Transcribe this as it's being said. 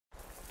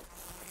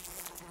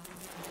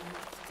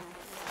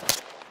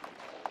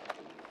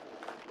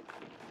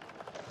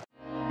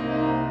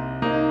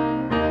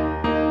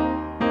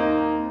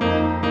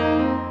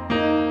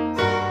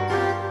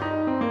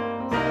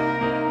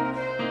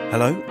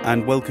Hello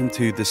and welcome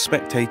to the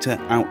Spectator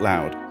Out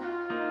Loud.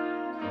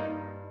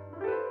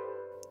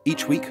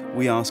 Each week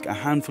we ask a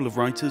handful of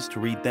writers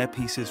to read their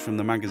pieces from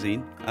the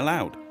magazine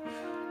aloud.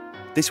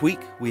 This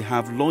week we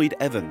have Lloyd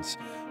Evans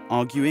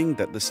arguing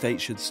that the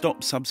state should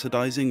stop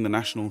subsidising the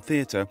National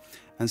Theatre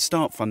and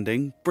start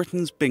funding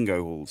Britain's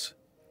bingo halls.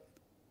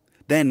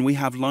 Then we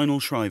have Lionel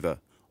Shriver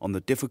on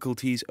the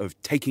difficulties of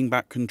taking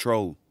back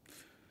control.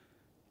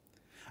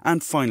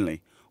 And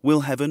finally,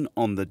 Will Heaven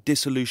on the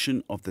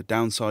dissolution of the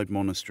Downside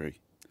Monastery.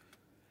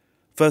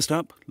 First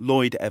up,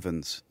 Lloyd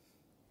Evans.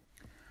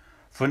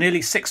 For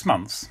nearly 6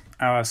 months,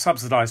 our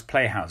subsidised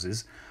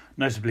playhouses,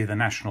 notably the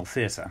National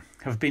Theatre,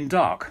 have been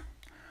dark.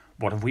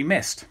 What have we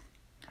missed?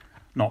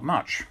 Not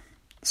much.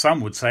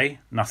 Some would say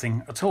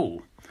nothing at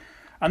all.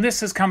 And this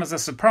has come as a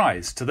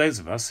surprise to those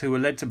of us who were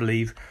led to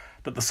believe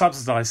that the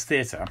subsidised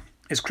theatre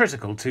is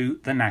critical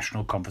to the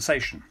national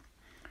conversation.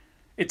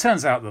 It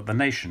turns out that the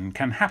nation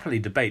can happily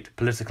debate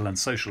political and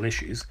social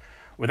issues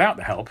without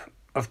the help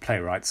of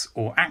playwrights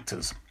or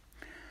actors.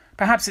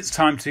 Perhaps it's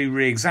time to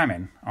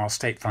re-examine our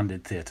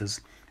state-funded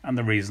theatres and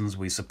the reasons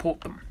we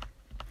support them.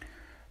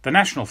 The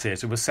National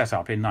Theatre was set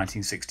up in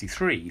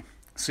 1963,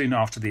 soon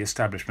after the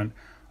establishment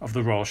of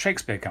the Royal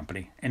Shakespeare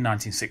Company in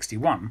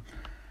 1961,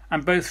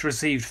 and both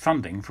received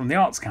funding from the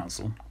Arts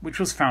Council, which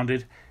was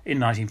founded in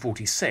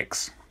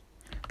 1946.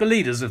 The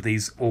leaders of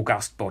these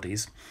august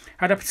bodies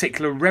had a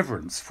particular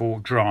reverence for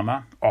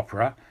drama,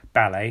 opera,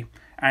 ballet,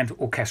 and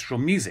orchestral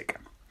music,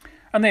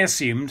 and they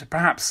assumed,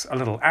 perhaps a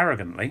little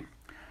arrogantly,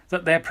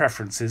 that their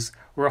preferences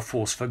were a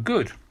force for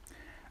good,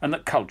 and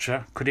that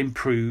culture could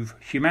improve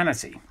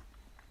humanity.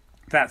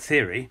 That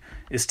theory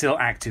is still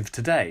active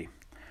today.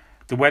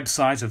 The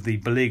website of the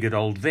beleaguered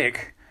Old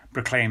Vic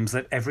proclaims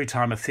that every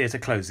time a theatre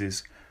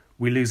closes,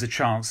 we lose a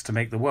chance to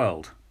make the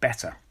world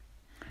better.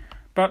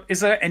 But is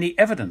there any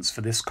evidence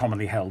for this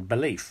commonly held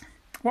belief?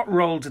 What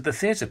role did the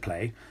theatre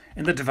play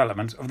in the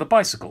development of the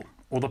bicycle,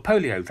 or the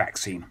polio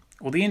vaccine,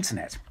 or the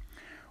internet?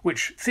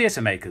 Which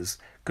theatre makers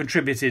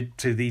contributed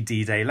to the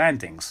D-Day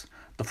landings,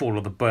 the fall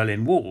of the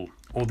Berlin Wall,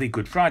 or the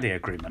Good Friday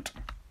Agreement?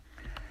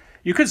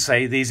 You could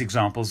say these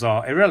examples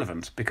are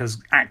irrelevant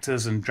because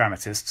actors and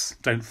dramatists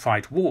don't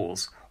fight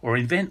wars or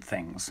invent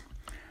things.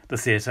 The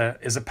theatre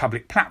is a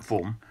public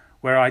platform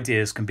where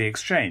ideas can be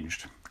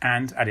exchanged,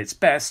 and at its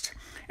best,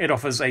 it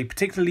offers a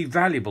particularly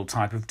valuable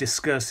type of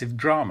discursive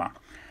drama,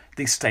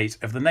 the State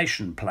of the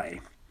Nation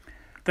play.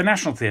 The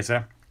National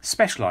Theatre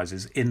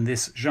specialises in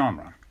this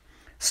genre.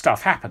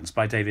 Stuff Happens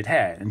by David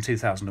Hare in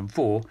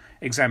 2004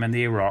 examined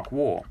the Iraq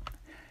War.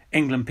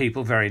 England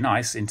People Very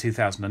Nice in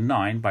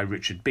 2009 by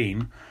Richard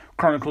Bean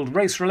chronicled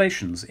race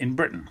relations in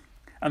Britain.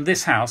 And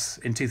This House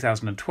in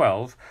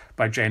 2012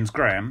 by James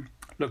Graham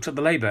looked at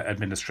the Labour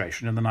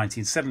administration in the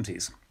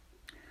 1970s.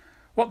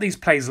 What these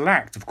plays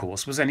lacked, of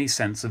course, was any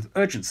sense of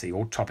urgency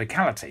or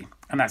topicality,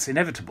 and that's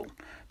inevitable.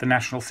 The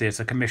National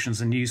Theatre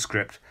commissions a new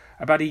script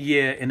about a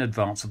year in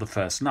advance of the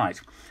first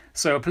night,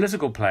 so a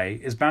political play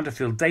is bound to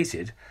feel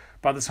dated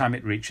by the time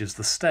it reaches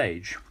the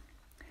stage.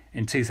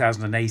 In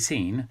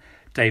 2018,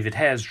 David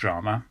Hare's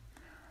drama,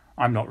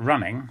 I'm Not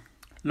Running,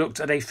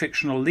 looked at a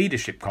fictional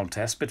leadership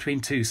contest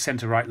between two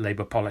centre-right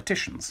Labour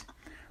politicians,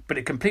 but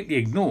it completely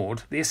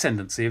ignored the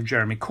ascendancy of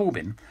Jeremy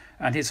Corbyn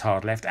and his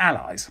hard-left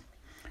allies.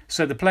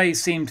 So the play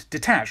seemed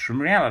detached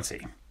from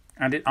reality,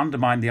 and it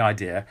undermined the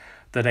idea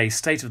that a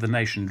State of the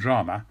Nation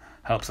drama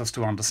helps us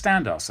to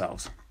understand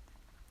ourselves.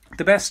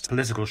 The best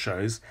political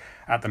shows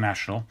at the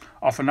National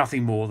offer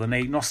nothing more than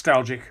a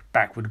nostalgic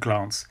backward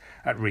glance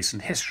at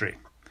recent history.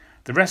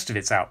 The rest of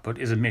its output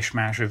is a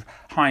mishmash of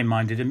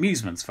high-minded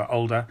amusements for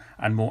older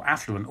and more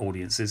affluent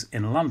audiences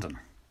in London.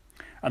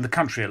 And the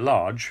country at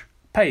large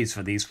pays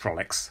for these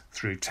frolics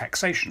through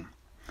taxation.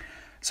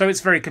 So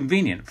it's very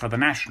convenient for the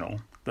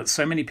National that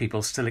so many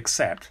people still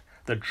accept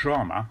that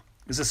drama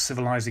is a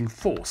civilising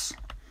force.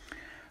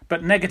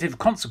 But negative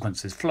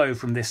consequences flow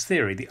from this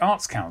theory. The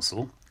Arts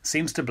Council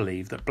seems to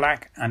believe that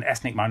black and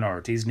ethnic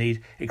minorities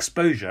need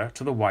exposure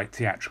to the white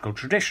theatrical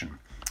tradition.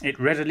 It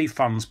readily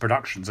funds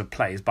productions of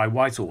plays by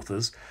white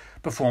authors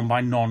performed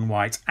by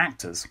non-white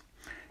actors.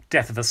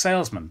 Death of a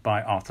Salesman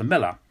by Arthur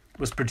Miller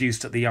was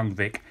produced at the Young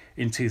Vic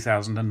in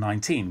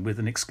 2019 with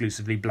an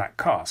exclusively black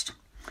cast.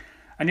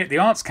 And yet the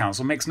Arts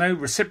Council makes no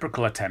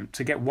reciprocal attempt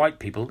to get white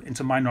people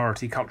into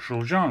minority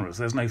cultural genres.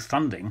 There's no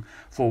funding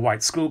for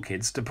white school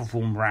kids to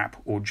perform rap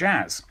or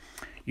jazz.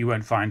 You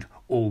won't find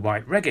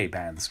all-white reggae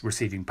bands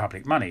receiving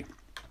public money.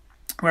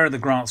 Where are the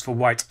grants for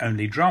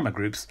white-only drama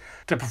groups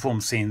to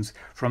perform scenes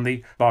from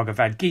the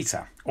Bhagavad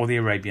Gita or the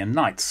Arabian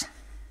Nights?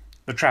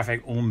 The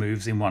traffic all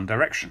moves in one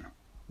direction.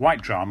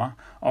 White drama,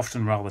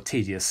 often rather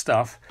tedious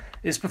stuff,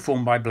 is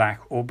performed by black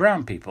or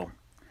brown people.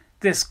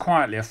 This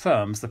quietly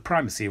affirms the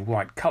primacy of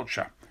white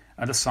culture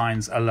and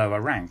assigns a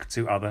lower rank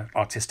to other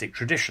artistic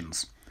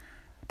traditions.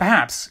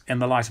 Perhaps, in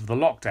the light of the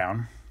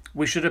lockdown,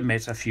 we should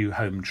admit a few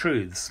home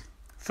truths.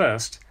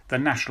 First, the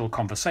national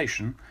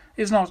conversation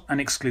is not an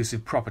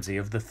exclusive property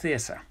of the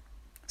theatre.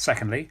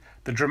 Secondly,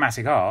 the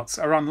dramatic arts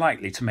are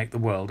unlikely to make the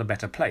world a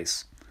better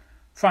place.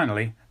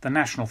 Finally, the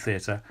National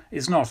Theatre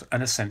is not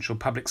an essential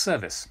public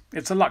service.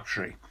 It's a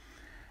luxury,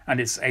 and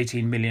its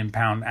 £18 million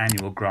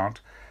annual grant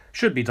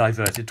should be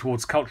diverted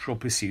towards cultural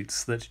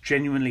pursuits that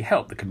genuinely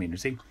help the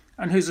community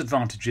and whose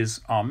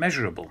advantages are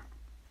measurable.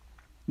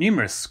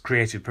 Numerous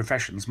creative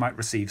professions might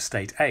receive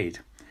state aid: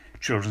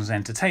 children's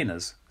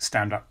entertainers,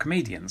 stand-up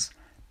comedians,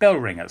 bell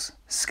ringers,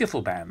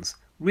 skiffle bands,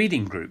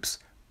 reading groups,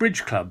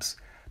 bridge clubs,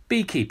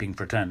 beekeeping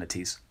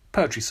fraternities,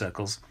 poetry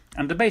circles,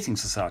 and debating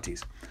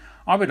societies.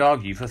 I would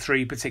argue for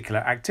three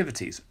particular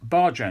activities: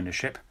 barge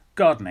ownership,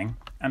 gardening,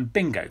 and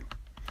bingo.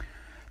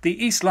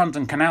 The East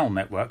London Canal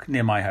network,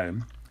 near my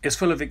home, is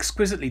full of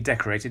exquisitely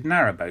decorated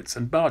narrowboats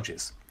and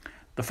barges.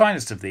 The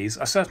finest of these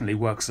are certainly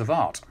works of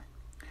art.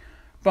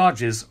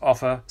 Barges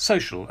offer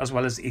social as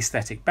well as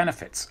aesthetic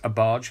benefits. A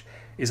barge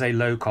is a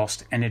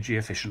low-cost,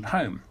 energy-efficient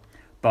home.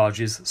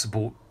 Barges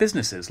support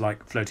businesses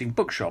like floating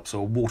bookshops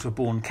or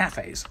waterborne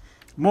cafes.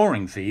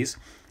 Mooring fees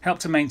help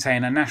to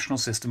maintain a national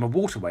system of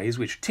waterways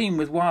which teem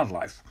with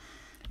wildlife.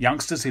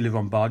 Youngsters who live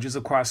on barges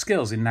acquire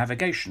skills in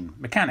navigation,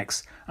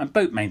 mechanics, and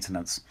boat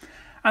maintenance,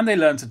 and they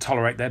learn to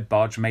tolerate their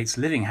barge mates'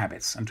 living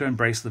habits and to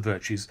embrace the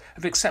virtues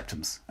of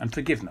acceptance and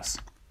forgiveness.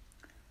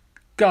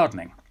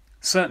 Gardening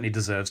certainly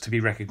deserves to be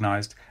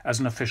recognised as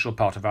an official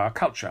part of our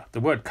culture. The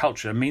word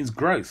culture means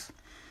growth.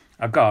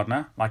 A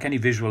gardener, like any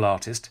visual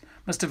artist,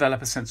 must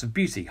develop a sense of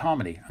beauty,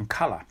 harmony, and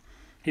colour.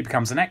 He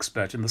becomes an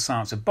expert in the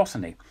science of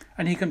botany,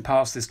 and he can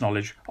pass this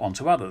knowledge on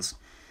to others.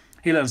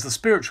 He learns the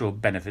spiritual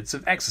benefits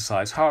of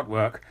exercise, hard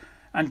work,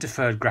 and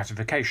deferred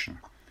gratification.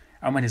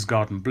 And when his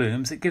garden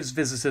blooms, it gives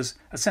visitors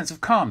a sense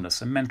of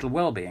calmness and mental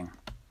well-being.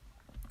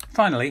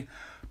 Finally,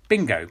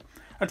 bingo.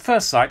 At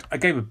first sight, a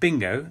game of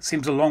bingo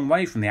seems a long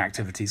way from the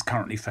activities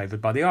currently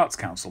favoured by the Arts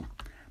Council,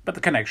 but the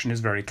connection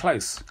is very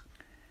close.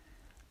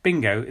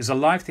 Bingo is a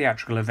live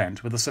theatrical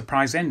event with a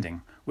surprise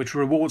ending, which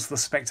rewards the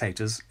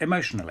spectators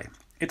emotionally.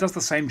 It does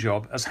the same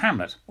job as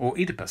Hamlet or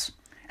Oedipus.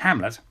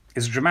 Hamlet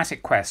is a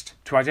dramatic quest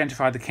to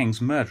identify the king's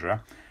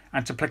murderer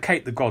and to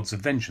placate the gods of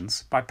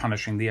vengeance by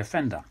punishing the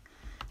offender.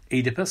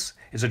 Oedipus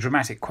is a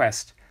dramatic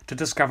quest to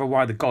discover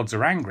why the gods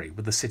are angry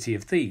with the city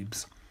of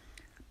Thebes.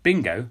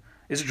 Bingo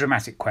is a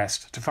dramatic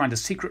quest to find a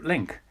secret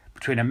link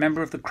between a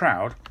member of the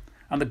crowd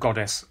and the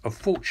goddess of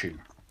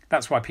fortune.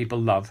 That's why people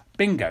love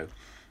bingo.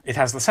 It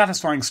has the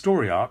satisfying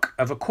story arc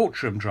of a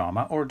courtroom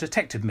drama or a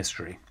detective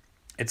mystery.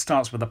 It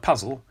starts with a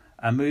puzzle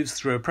and moves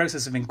through a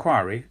process of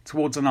inquiry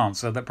towards an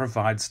answer that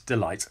provides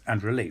delight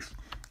and relief.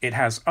 It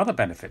has other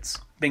benefits.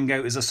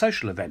 Bingo is a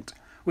social event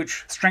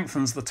which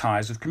strengthens the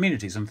ties of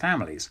communities and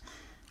families.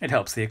 It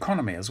helps the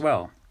economy as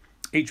well.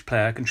 Each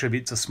player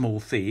contributes a small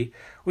fee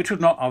which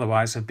would not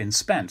otherwise have been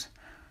spent.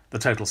 The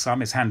total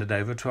sum is handed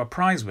over to a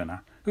prize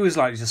winner who is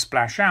likely to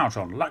splash out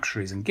on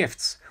luxuries and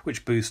gifts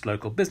which boost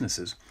local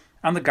businesses,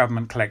 and the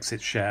government collects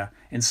its share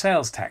in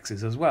sales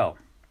taxes as well.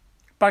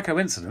 By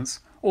coincidence,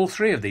 all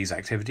three of these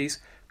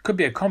activities could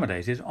be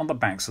accommodated on the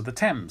banks of the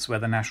Thames, where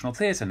the National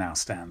Theatre now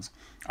stands.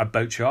 A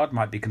boatyard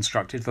might be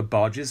constructed for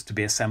barges to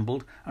be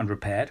assembled and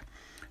repaired.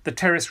 The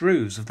terraced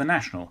roofs of the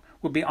National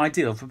would be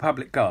ideal for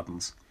public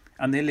gardens,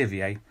 and the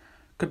Olivier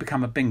could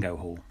become a bingo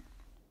hall.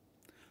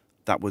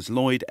 That was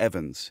Lloyd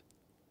Evans.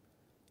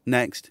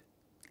 Next,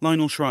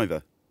 Lionel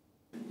Shriver.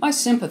 I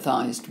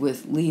sympathised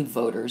with Leave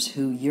voters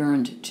who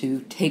yearned to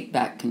take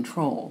back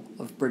control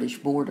of British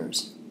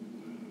borders.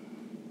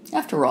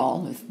 After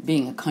all, if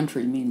being a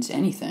country means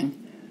anything,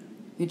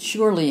 it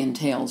surely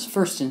entails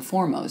first and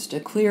foremost a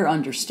clear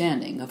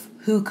understanding of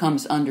who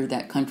comes under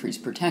that country's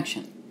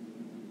protection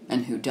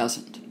and who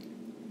doesn't.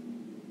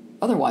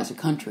 Otherwise, a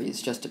country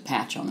is just a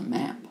patch on a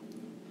map.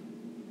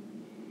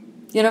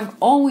 Yet I've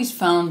always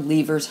found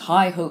Leavers'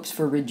 high hopes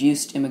for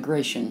reduced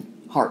immigration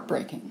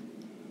heartbreaking.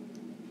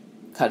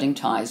 Cutting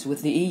ties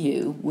with the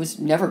EU was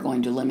never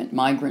going to limit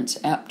migrants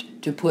apt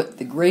to put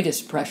the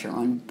greatest pressure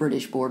on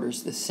British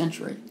borders this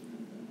century.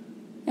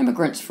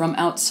 Immigrants from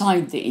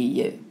outside the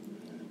EU,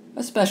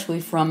 especially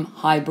from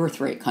high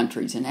birth rate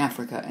countries in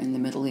Africa and the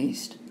Middle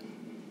East,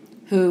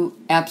 who,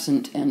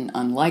 absent an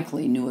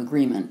unlikely new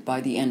agreement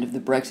by the end of the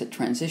Brexit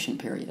transition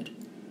period,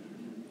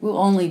 will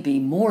only be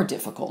more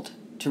difficult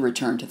to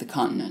return to the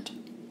continent.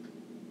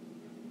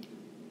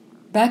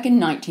 Back in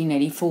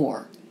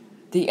 1984,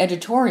 the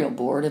editorial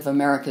board of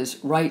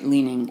America's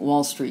right-leaning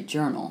Wall Street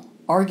Journal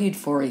argued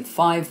for a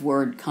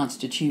 5-word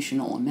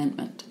constitutional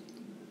amendment.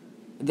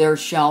 There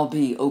shall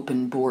be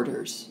open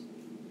borders.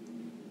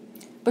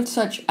 But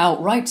such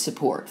outright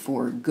support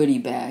for goodie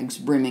bags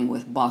brimming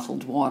with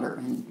bottled water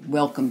and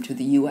welcome to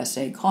the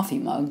USA coffee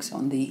mugs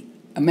on the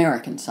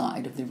American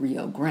side of the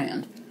Rio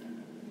Grande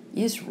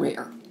is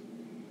rare.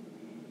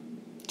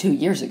 2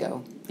 years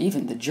ago,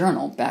 even the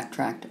Journal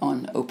backtracked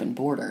on open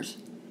borders,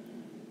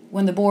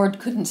 when the board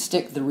couldn't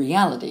stick the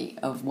reality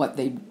of what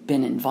they'd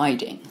been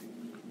inviting: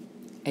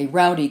 a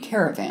rowdy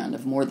caravan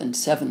of more than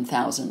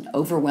 7,000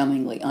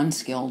 overwhelmingly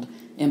unskilled,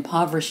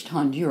 impoverished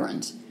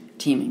Hondurans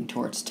teeming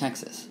towards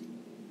Texas.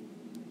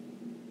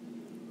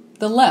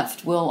 The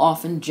left will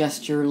often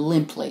gesture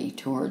limply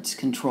towards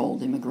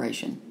controlled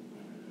immigration.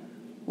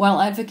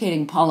 while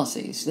advocating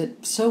policies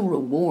that so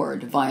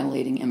reward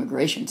violating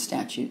immigration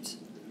statutes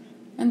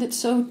and that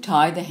so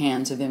tie the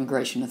hands of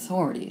immigration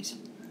authorities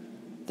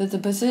that the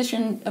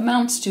position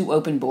amounts to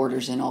open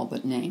borders in all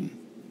but name.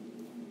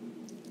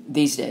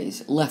 These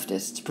days,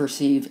 leftists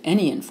perceive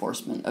any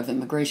enforcement of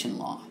immigration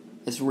law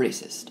as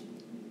racist.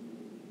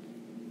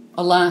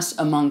 Alas,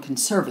 among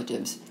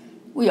conservatives,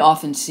 we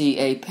often see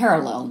a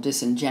parallel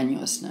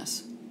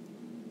disingenuousness.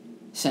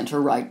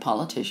 Center-right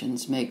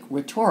politicians make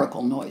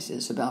rhetorical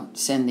noises about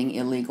sending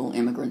illegal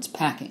immigrants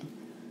packing,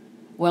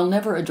 while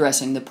never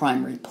addressing the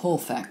primary pull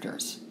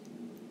factors.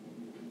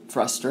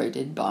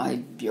 Frustrated by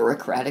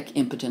bureaucratic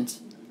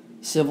impotence,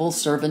 civil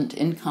servant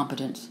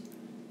incompetence,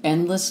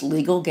 endless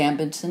legal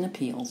gambits and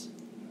appeals,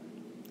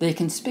 they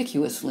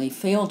conspicuously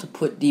fail to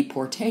put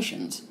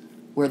deportations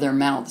where their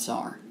mouths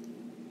are.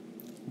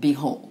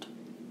 Behold,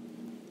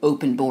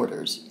 open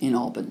borders in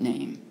all but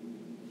name.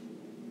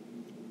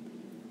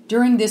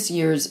 During this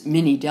year's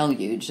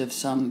mini-deluge of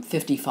some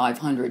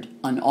 5,500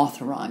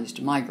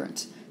 unauthorized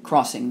migrants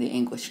crossing the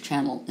English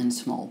Channel in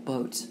small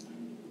boats,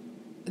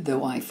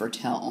 though I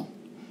foretell,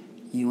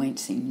 you ain't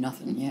seen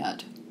nothing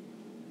yet.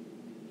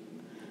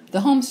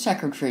 The Home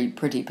Secretary,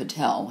 Priti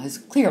Patel, has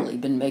clearly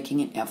been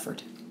making an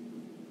effort,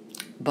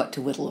 but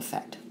to little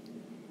effect.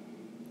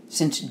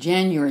 Since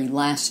January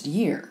last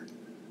year,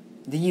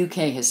 the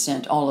UK has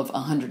sent all of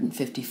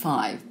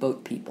 155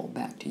 boat people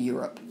back to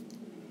Europe.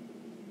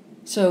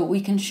 So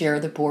we can share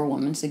the poor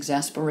woman's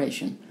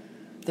exasperation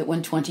that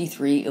when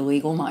 23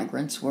 illegal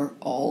migrants were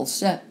all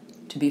set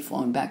to be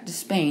flown back to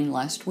Spain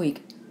last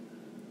week,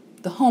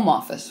 the Home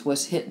Office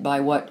was hit by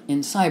what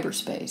in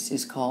cyberspace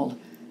is called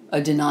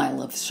a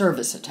denial of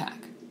service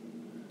attack,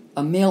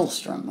 a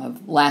maelstrom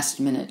of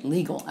last-minute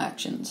legal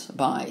actions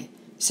by,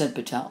 said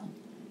Patel,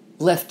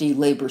 lefty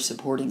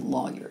labor-supporting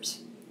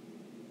lawyers.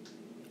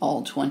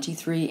 All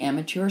 23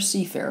 amateur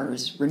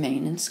seafarers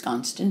remain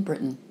ensconced in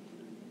Britain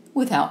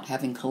without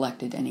having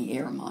collected any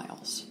air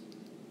miles.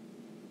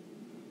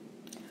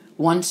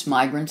 Once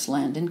migrants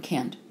land in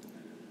Kent,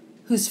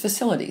 whose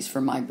facilities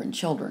for migrant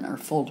children are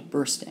full to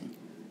bursting,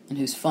 and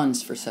whose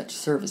funds for such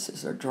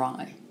services are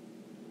dry,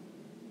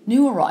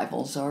 new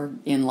arrivals are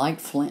in like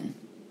Flynn,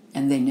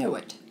 and they know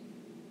it.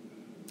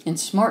 In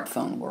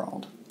smartphone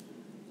world,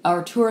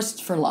 our tourists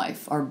for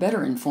life are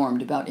better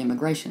informed about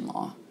immigration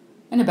law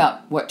and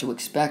about what to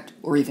expect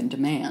or even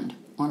demand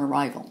on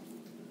arrival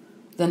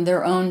than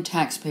their own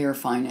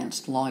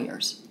taxpayer-financed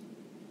lawyers.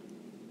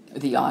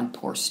 The odd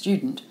poor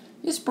student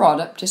is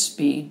brought up to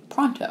speed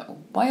pronto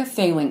by a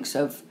phalanx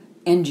of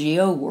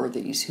NGO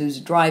worthies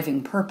whose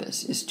driving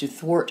purpose is to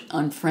thwart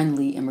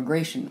unfriendly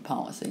immigration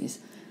policies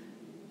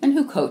and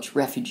who coach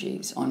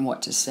refugees on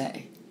what to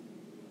say.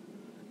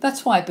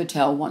 That's why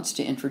Patel wants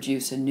to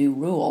introduce a new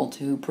rule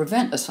to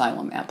prevent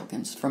asylum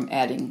applicants from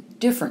adding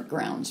different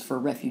grounds for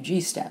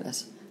refugee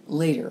status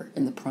later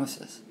in the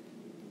process.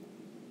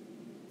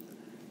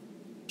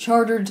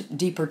 Chartered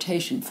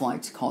deportation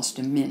flights cost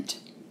a mint.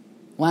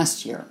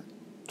 Last year,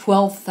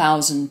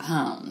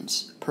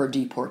 £12,000 per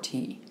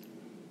deportee.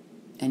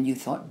 And you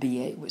thought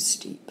BA was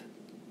steep.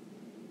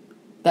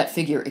 That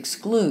figure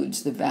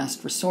excludes the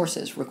vast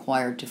resources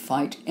required to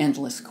fight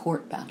endless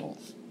court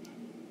battles.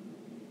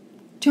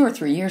 2 or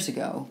 3 years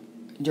ago,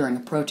 during a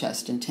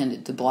protest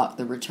intended to block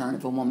the return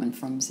of a woman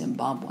from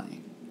Zimbabwe,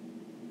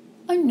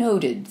 I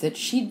noted that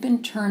she'd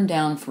been turned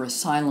down for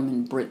asylum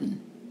in Britain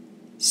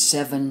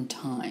 7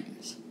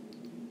 times.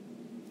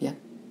 Yep,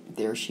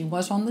 there she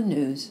was on the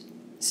news,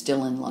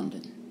 still in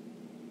London.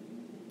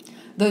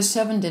 Those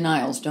 7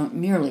 denials don't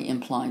merely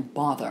imply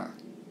bother.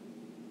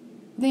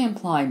 They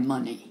imply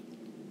money.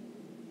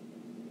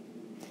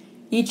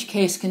 Each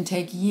case can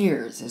take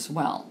years as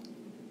well,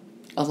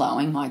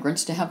 allowing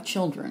migrants to have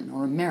children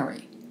or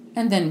marry,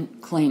 and then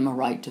claim a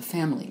right to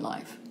family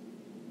life.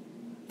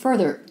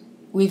 Further,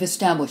 we've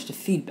established a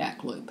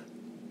feedback loop.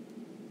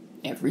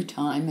 Every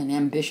time an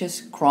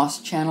ambitious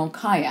cross-channel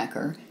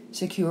kayaker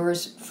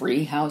secures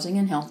free housing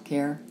and health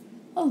care,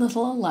 a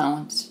little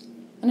allowance,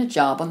 and a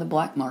job on the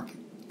black market,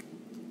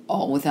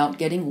 all without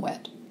getting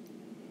wet,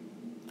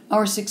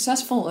 our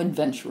successful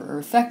adventurer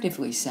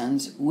effectively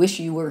sends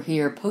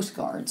wish-you-were-here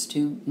postcards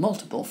to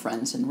multiple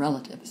friends and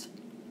relatives.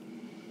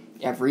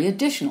 Every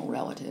additional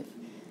relative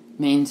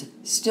means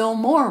still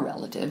more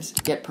relatives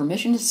get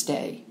permission to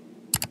stay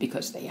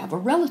because they have a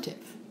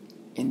relative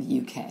in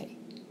the UK.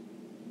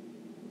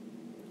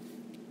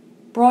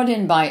 Brought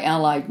in by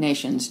allied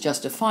nations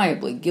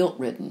justifiably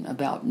guilt-ridden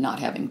about not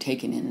having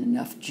taken in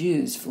enough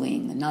Jews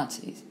fleeing the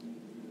Nazis,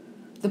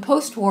 the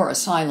post-war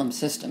asylum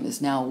system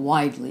is now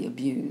widely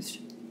abused.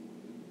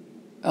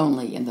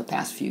 Only in the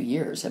past few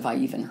years have I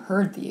even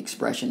heard the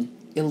expression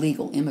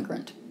illegal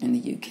immigrant in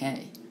the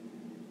UK.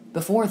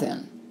 Before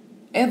then,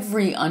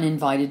 every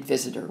uninvited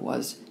visitor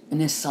was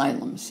an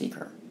asylum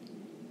seeker.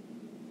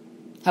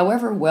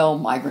 However well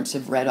migrants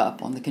have read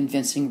up on the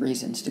convincing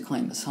reasons to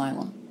claim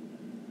asylum,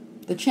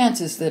 the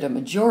chances that a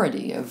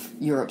majority of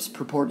Europe's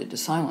purported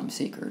asylum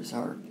seekers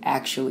are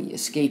actually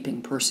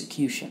escaping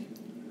persecution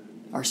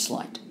are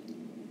slight.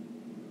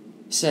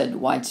 Said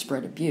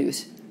widespread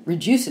abuse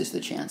reduces the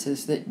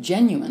chances that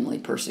genuinely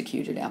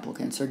persecuted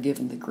applicants are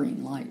given the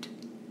green light.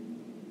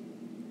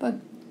 But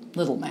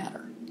little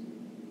matter.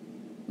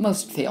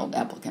 Most failed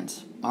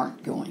applicants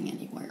aren't going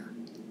anywhere.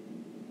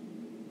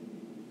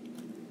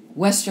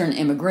 Western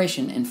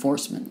immigration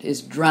enforcement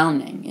is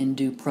drowning in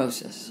due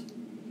process.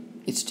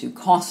 It's too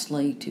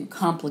costly, too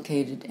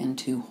complicated, and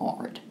too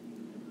hard.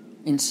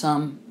 In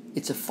sum,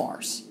 it's a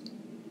farce.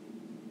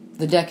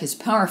 The deck is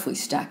powerfully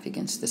stacked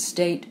against the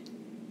state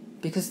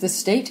because the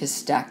state has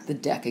stacked the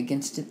deck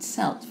against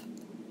itself.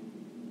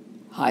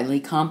 Highly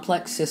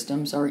complex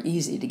systems are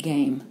easy to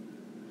game,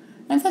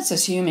 and that's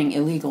assuming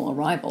illegal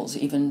arrivals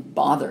even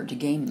bother to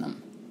game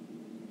them.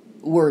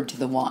 Word to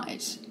the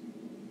wise: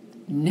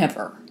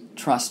 never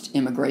trust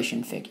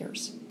immigration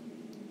figures.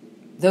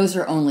 Those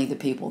are only the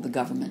people the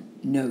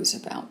government knows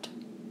about.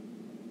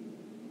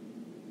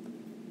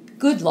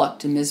 Good luck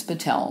to Ms.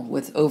 Patel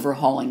with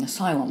overhauling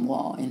asylum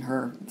law in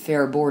her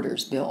Fair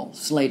Borders bill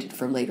slated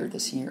for later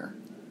this year.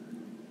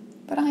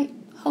 But I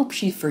hope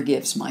she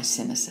forgives my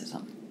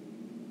cynicism.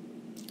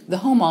 The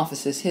Home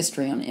Office's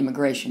history on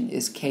immigration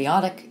is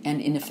chaotic and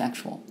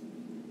ineffectual,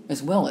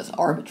 as well as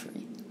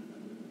arbitrary,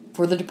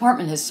 for the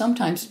department has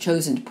sometimes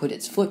chosen to put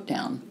its foot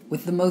down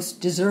with the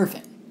most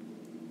deserving.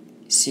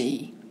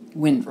 See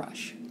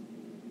Windrush.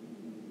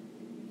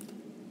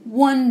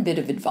 One bit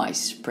of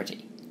advice,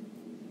 pretty.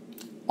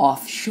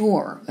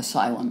 Offshore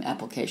asylum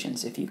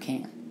applications if you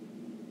can.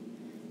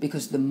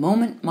 Because the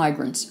moment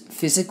migrants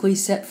physically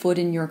set foot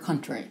in your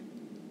country,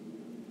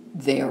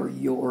 they're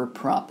your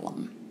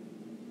problem.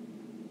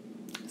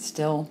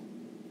 Still,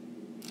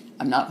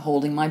 I'm not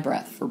holding my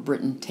breath for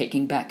Britain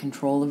taking back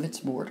control of its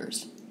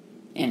borders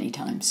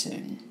anytime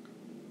soon.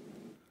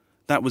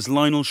 That was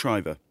Lionel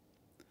Shriver.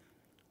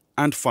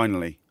 And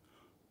finally,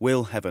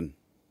 Will Heaven.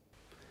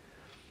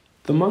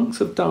 The monks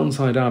of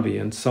Downside Abbey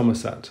in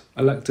Somerset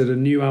elected a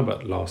new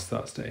abbot last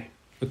Thursday,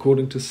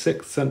 according to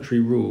 6th century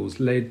rules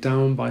laid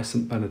down by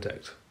St.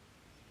 Benedict.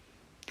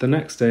 The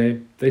next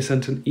day, they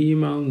sent an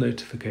email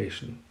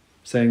notification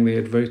saying they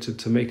had voted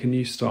to make a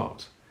new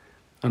start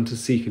and to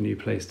seek a new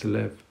place to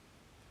live.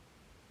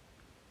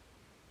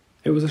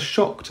 It was a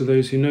shock to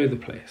those who know the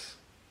place.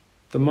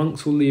 The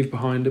monks will leave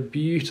behind a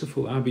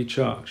beautiful abbey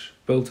church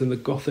built in the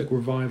Gothic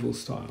Revival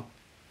style.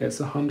 It's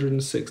a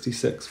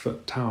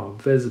 166-foot tower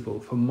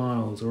visible for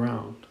miles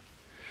around.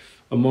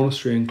 A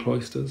monastery and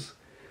cloisters,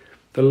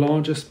 the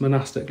largest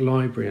monastic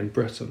library in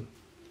Britain,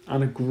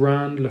 and a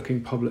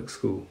grand-looking public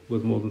school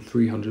with more than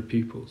 300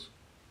 pupils.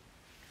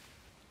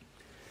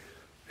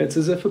 It's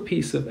as if a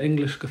piece of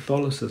English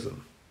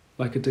Catholicism,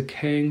 like a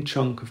decaying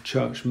chunk of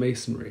church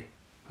masonry,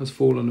 has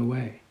fallen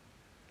away.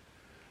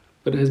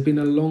 But it has been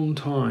a long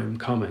time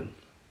coming.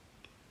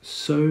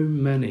 So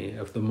many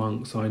of the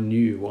monks I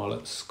knew while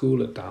at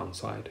school at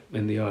Downside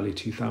in the early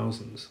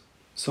 2000s,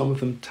 some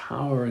of them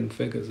towering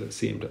figures it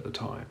seemed at the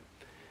time,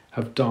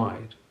 have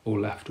died or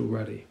left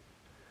already.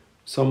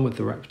 Some with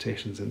their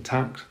reputations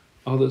intact,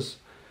 others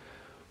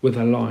with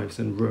their lives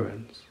in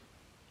ruins.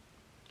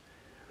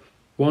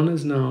 One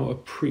is now a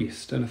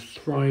priest in a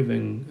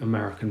thriving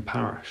American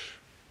parish.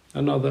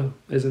 Another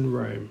is in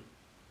Rome.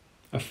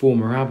 A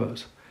former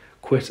abbot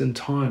quit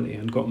entirely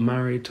and got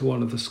married to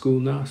one of the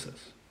school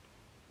nurses.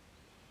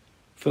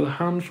 For the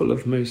handful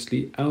of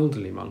mostly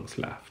elderly monks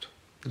left,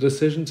 the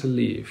decision to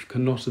leave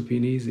cannot have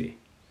been easy.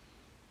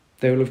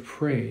 They will have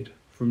prayed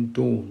from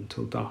dawn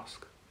till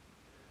dusk.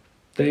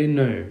 They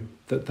know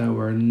that there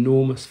were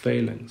enormous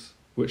failings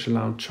which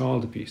allowed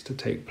child abuse to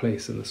take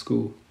place in the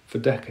school for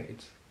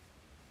decades.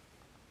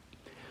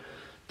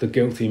 The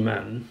guilty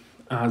men,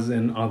 as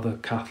in other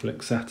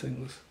Catholic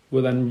settings,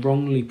 were then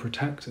wrongly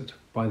protected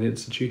by the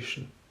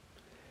institution.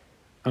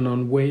 An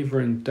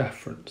unwavering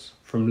deference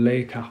from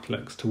lay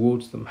Catholics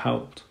towards them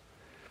helped,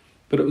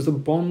 but it was the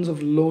bonds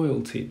of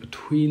loyalty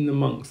between the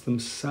monks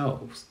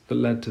themselves that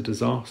led to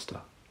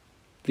disaster.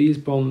 These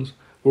bonds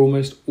were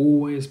almost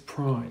always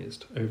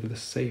prized over the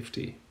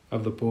safety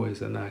of the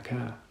boys in their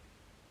care.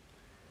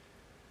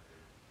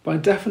 By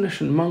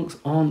definition, monks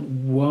aren't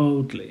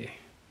worldly,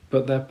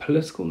 but their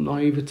political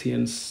naivety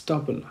and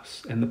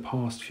stubbornness in the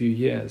past few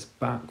years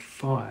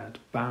backfired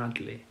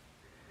badly.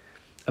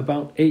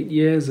 About 8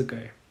 years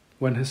ago,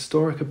 when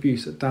historic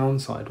abuse at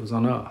Downside was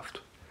unearthed,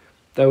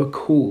 there were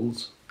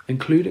calls,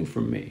 including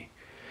from me,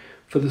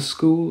 for the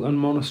school and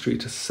monastery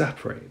to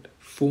separate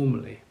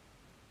formally.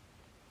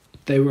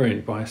 They were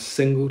owned by a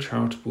single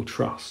charitable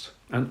trust,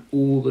 and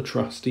all the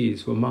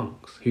trustees were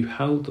monks who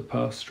held the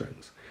purse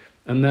strings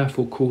and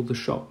therefore called the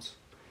shots,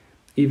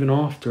 even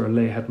after a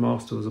lay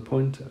headmaster was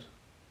appointed.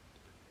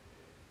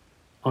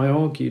 I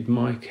argued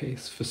my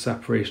case for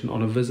separation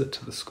on a visit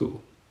to the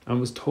school and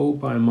was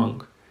told by a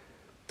monk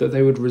that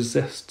they would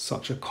resist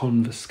such a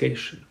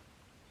confiscation.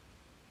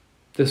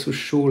 This was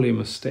surely a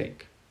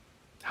mistake.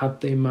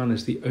 Had they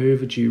managed the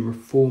overdue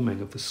reforming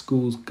of the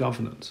school's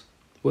governance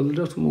with a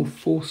little more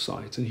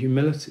foresight and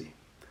humility,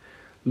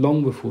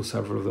 long before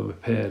several of them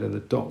appeared in the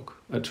dock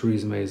at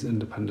Theresa May's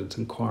independent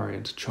inquiry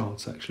into child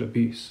sexual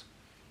abuse,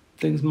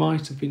 things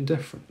might have been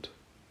different.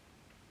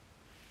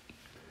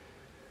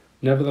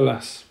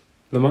 Nevertheless,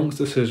 The monks'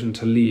 decision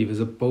to leave is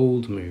a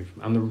bold move,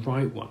 and the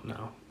right one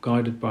now,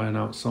 guided by an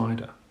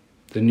outsider,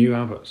 the new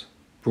abbot,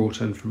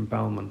 brought in from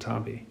Belmont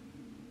Abbey.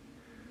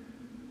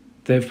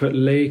 They've put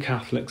lay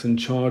Catholics in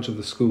charge of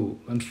the school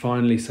and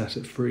finally set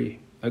it free,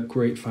 at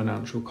great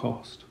financial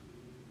cost.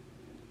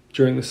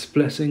 During the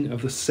splitting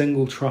of the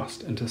single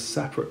trust into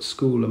separate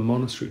school and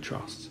monastery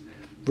trusts,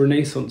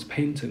 Renaissance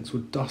paintings were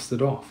dusted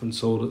off and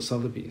sold at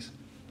Sotheby's,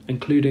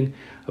 including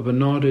a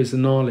Bernardo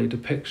Zinale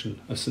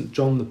depiction of St.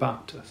 John the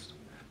Baptist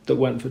that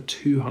went for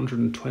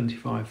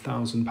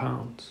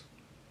 £225,000.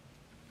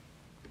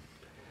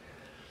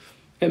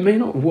 It may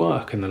not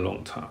work in the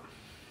long term.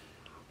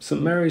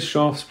 St. Mary's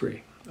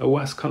Shaftesbury, a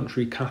West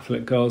Country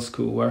Catholic girls'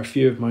 school where a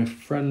few of my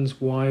friends'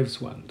 wives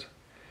went,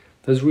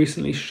 has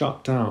recently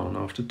shut down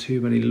after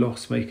too many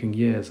loss-making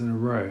years in a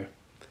row.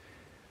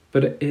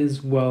 But it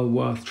is well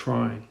worth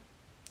trying.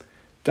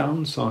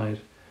 Downside,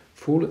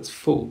 for all its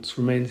faults,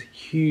 remains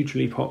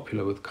hugely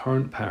popular with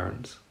current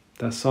parents,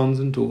 their sons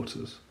and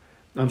daughters,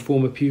 and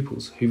former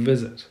pupils who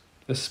visit,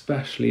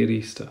 especially at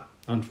Easter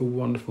and for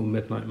wonderful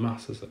midnight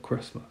masses at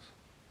Christmas.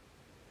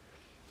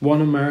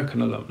 One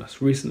American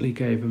alumnus recently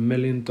gave $1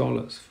 million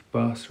for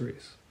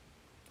bursaries.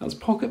 That's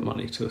pocket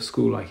money to a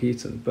school like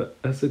Eton, but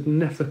a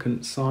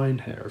significant sign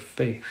here of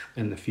faith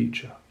in the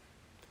future.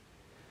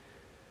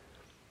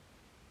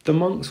 The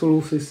monks will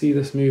also see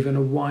this move in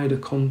a wider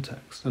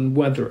context and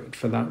weather it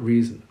for that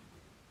reason.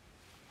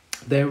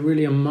 They are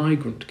really a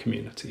migrant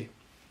community,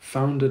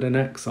 founded in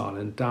exile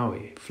in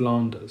Douai,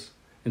 Flanders,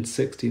 in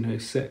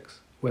 1606,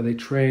 where they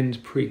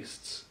trained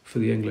priests for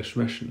the English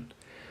mission,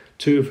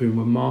 2 of whom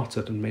were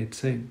martyred and made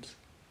saints.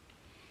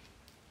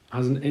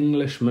 As an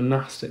English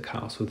monastic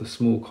house with a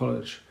small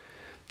college,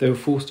 they were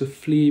forced to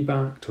flee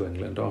back to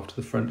England after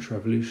the French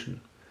Revolution,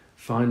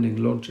 finding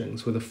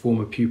lodgings with a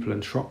former pupil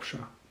in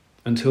Shropshire,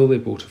 until they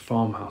bought a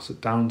farmhouse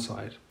at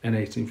Downside in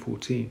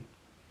 1814.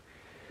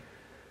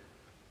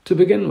 To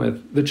begin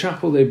with, the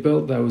chapel they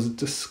built there was a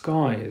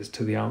disguise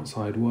to the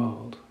outside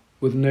world,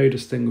 with no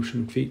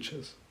distinguishing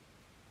features.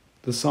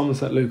 The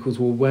Somerset locals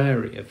were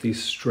wary of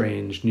these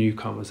strange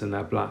newcomers in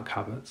their black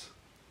habits.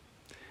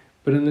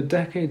 But in the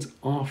decades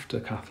after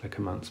Catholic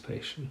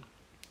emancipation,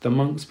 the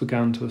monks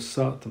began to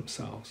assert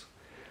themselves,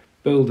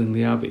 building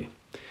the abbey,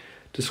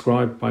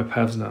 described by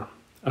Pevsner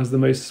as the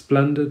most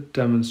splendid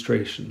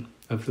demonstration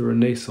of the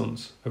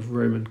Renaissance of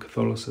Roman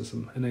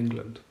Catholicism in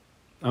England,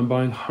 and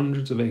buying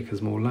hundreds of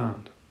acres more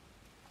land.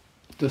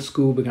 The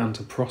school began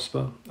to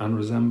prosper and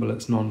resemble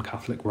its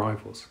non-Catholic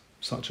rivals,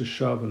 such as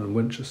Sherborne and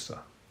Winchester.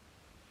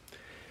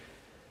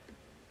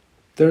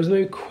 There is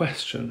no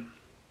question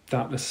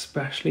that,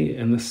 especially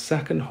in the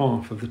second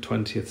half of the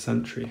 20th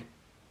century,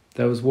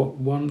 there was what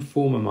one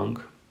former monk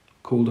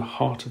called a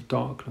heart of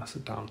darkness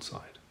at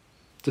Downside,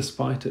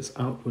 despite its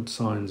outward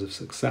signs of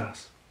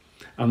success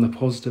and the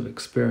positive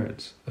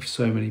experience of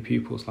so many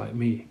pupils like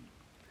me.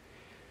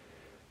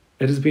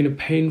 It has been a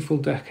painful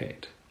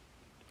decade,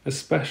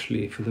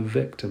 especially for the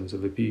victims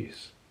of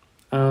abuse,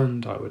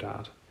 and, I would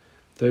add,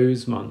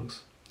 those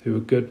monks who were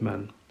good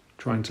men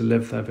trying to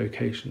live their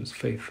vocations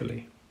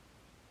faithfully.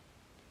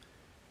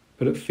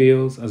 But it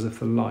feels as if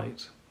the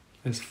light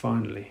is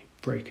finally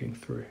breaking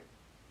through.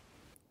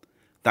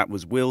 That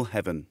was Will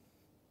Heaven.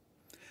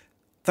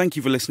 Thank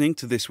you for listening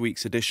to this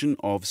week's edition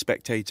of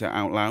Spectator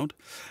Out Loud.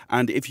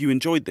 And if you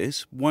enjoyed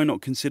this, why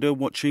not consider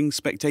watching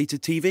Spectator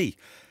TV?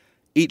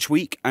 Each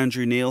week,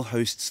 Andrew Neil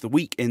hosts The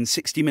Week in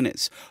 60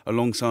 Minutes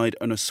alongside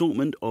an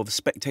assortment of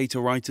Spectator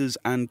writers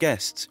and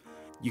guests.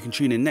 You can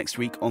tune in next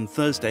week on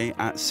Thursday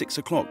at 6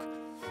 o'clock.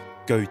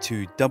 Go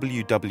to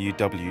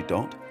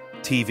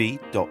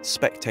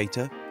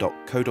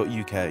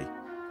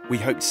www.tv.spectator.co.uk. We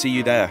hope to see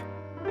you there.